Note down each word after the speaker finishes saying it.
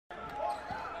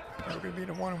We're going to be in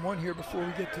a 1-on-1 here before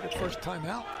we get to the first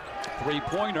timeout.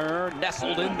 Three-pointer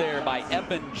nestled in there by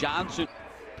Evan Johnson.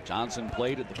 Johnson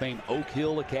played at the famed Oak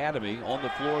Hill Academy. On the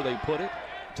floor they put it.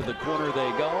 To the corner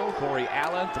they go. Corey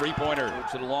Allen, three-pointer.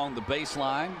 Puts it along the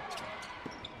baseline.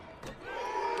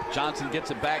 Johnson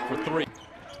gets it back for three.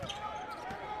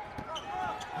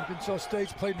 Arkansas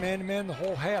State's played man-to-man the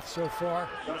whole half so far.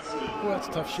 Oh, that's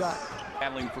a tough shot.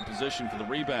 Battling for position for the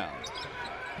rebound.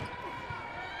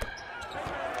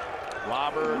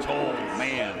 Roberts, oh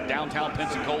man, downtown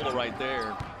Pensacola right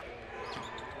there.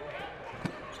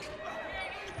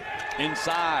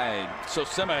 Inside,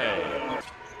 Nsoseme.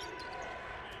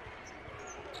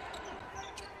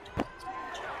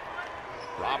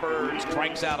 Roberts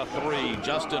cranks out a three.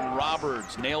 Justin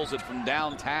Roberts nails it from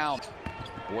downtown.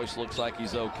 Boyce looks like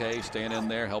he's okay, staying in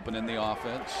there, helping in the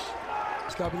offense.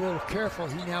 He's got to be a little careful.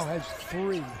 He now has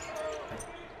 3.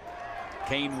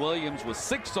 Kane Williams with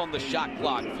 6 on the shot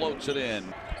clock, floats it in.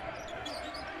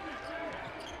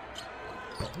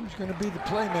 Who's going to be the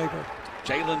playmaker?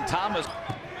 Jalen Thomas.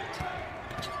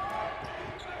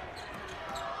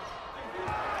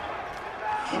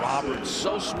 Roberts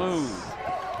so smooth.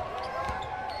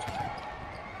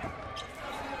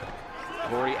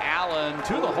 Corey Allen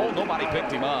to the hole. Nobody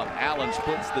picked him up. Allen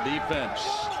splits the defense.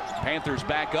 Panthers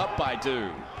back up by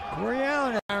 2. Corey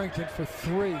Allen, Arrington for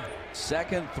 3.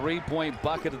 Second three-point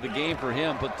bucket of the game for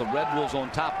him. Put the Red Wolves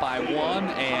on top by 1.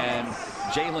 And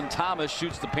Jalen Thomas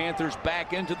shoots the Panthers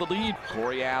back into the lead.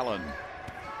 Corey Allen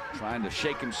trying to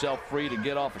shake himself free to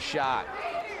get off a shot.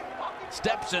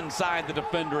 Steps inside the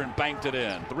defender and banked it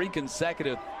in. 3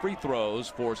 consecutive free throws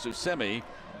for Nsoseme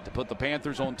to put the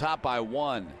Panthers on top by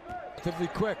 1. Relatively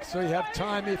quick, so you have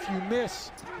time if you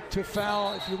miss to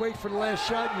foul. If you wait for the last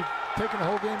shot, you're taking the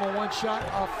whole game on 1 shot.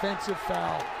 Offensive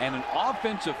foul. And an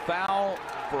offensive foul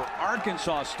for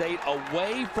Arkansas State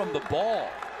away from the ball.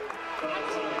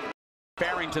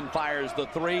 Farrington fires the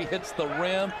 3, hits the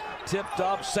rim, tipped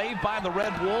up, saved by the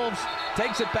Red Wolves,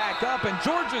 takes it back up, and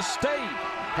Georgia State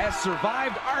has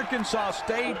survived Arkansas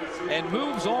State and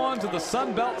moves on to the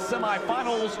Sun Belt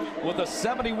semifinals with a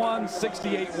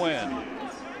 71-68 win.